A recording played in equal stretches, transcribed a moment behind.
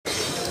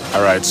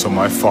All right, so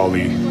my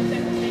folly.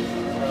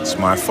 It's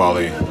my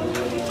folly.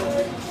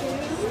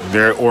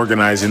 They're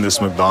organizing this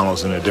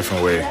McDonald's in a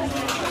different way.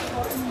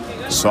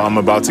 So I'm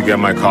about to get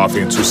my coffee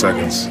in 2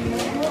 seconds.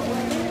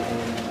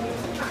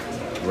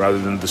 Rather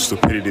than the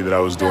stupidity that I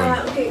was doing.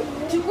 Okay,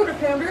 2 quarter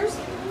pounders.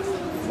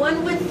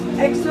 One with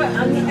extra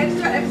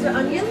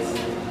onions,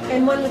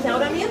 and one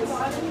without onions.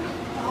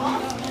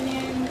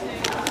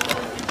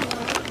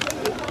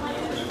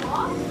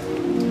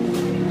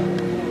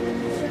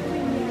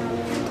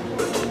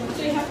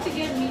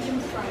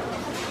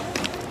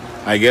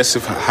 I guess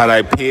had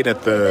I paid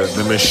at the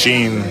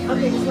machine,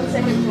 Okay, just 1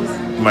 second,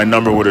 please. my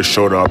number would have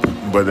showed up.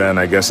 But then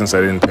I guess since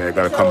I didn't pay, I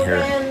gotta come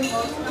here.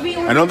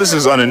 I know this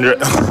is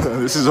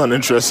this is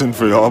uninteresting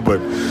for y'all, but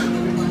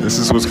this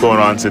is what's going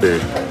on today.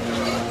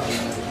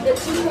 The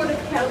 2 quarter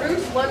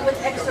pounders, one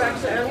with extra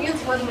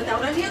onions, one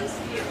without onions.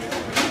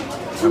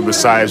 And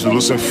besides, we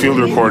listen to field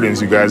recordings,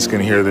 you guys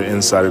can hear the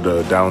inside of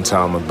the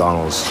downtown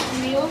McDonald's. Just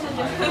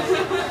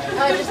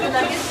the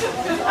nuggets.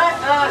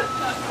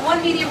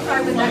 One medium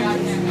fry with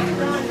nuggets.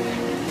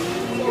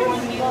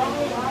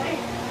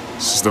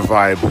 This is the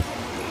vibe.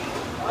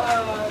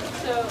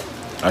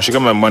 I should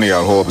get my money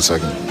out. Hold up a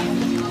second.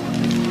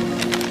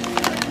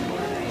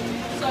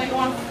 So you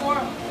want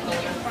 4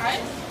 medium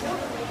fries?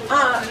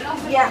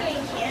 Yeah.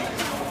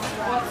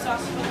 What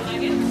sauce for the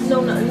nuggets?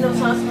 No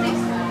sauce,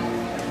 please.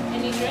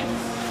 Any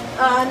drinks?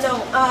 No.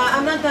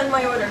 I'm not done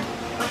my order.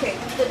 Okay.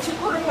 The 2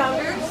 quarter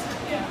pounders,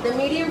 the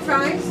medium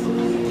fries,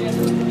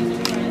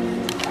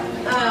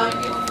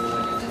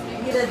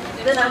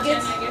 the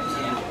nuggets,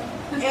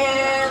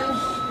 and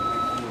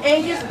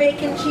Angus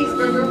bacon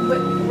cheeseburger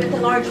with a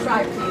large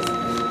fry, please.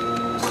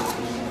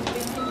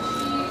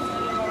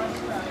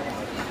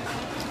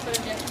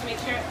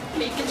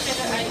 Bacon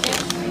cheddar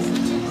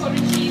onions, 2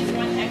 quarter cheese,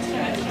 1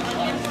 extra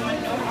onions,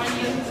 1 no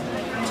onions,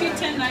 2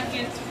 10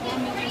 nuggets, 4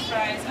 medium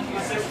fries, and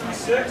 1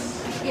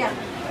 Yeah.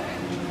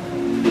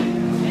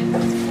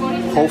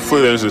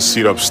 Hopefully there's a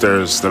seat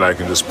upstairs that I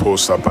can just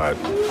post up at.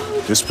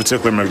 This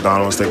particular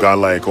McDonald's, they got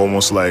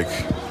almost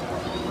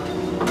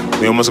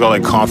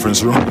got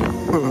conference room.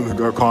 They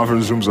got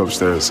conference rooms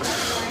upstairs.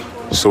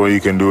 So what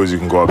you can do is you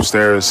can go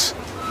upstairs,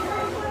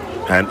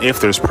 and if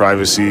there's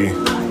privacy,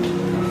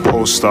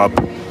 post up.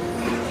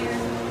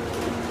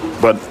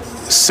 But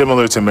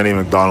similar to many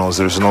McDonald's,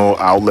 there's no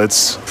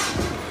outlets.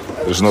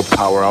 There's no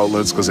power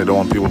outlets because they don't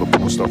want people to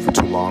post up for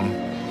too long.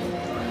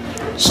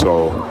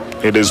 So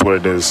it is what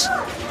it is.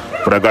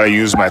 But I gotta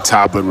use my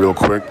tablet real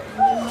quick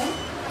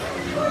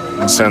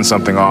and send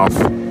something off.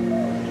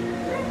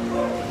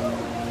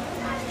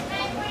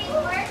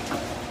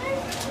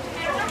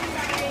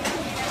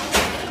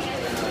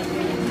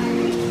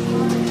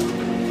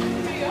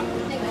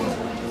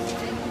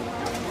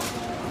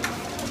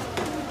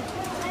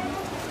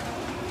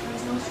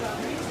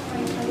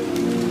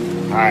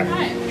 All right.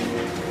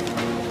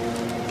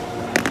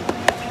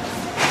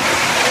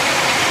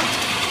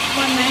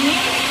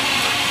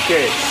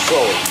 Okay, so.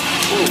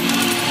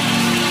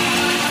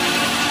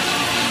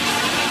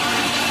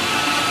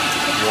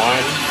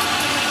 One.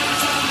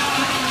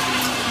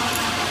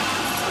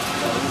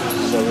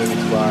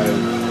 75,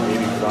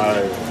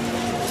 85,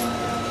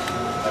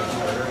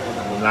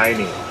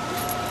 90.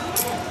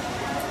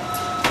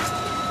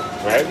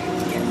 Right?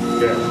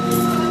 Yeah.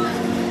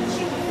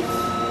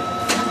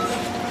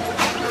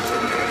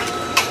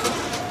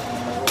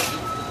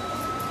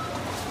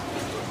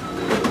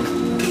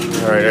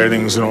 All right,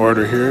 everything's in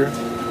order here.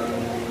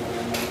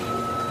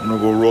 I'm gonna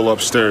go roll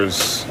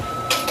upstairs.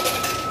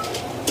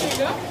 There you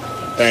go.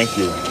 Thank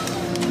you.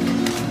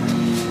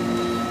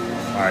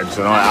 All right,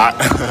 so now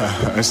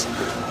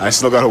I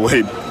still gotta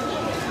wait.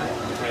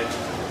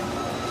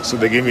 So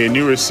they gave me a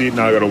new receipt,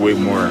 now I gotta wait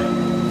more.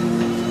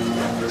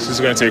 This is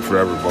gonna take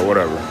forever, but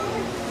whatever.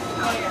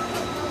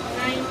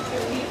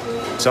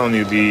 I'm telling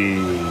you,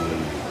 the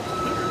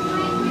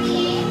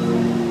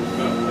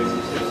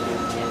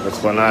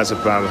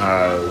clonazepam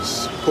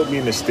has put me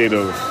in a state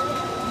of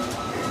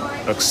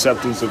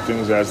acceptance of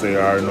things as they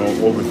are, no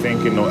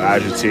overthinking, no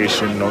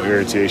agitation, no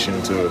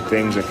irritation to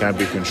things that can't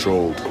be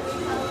controlled.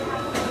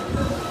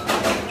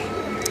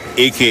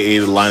 AKA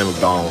the line of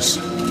McDonald's.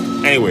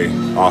 Anyway,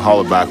 I'll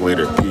holler back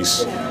later.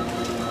 Peace.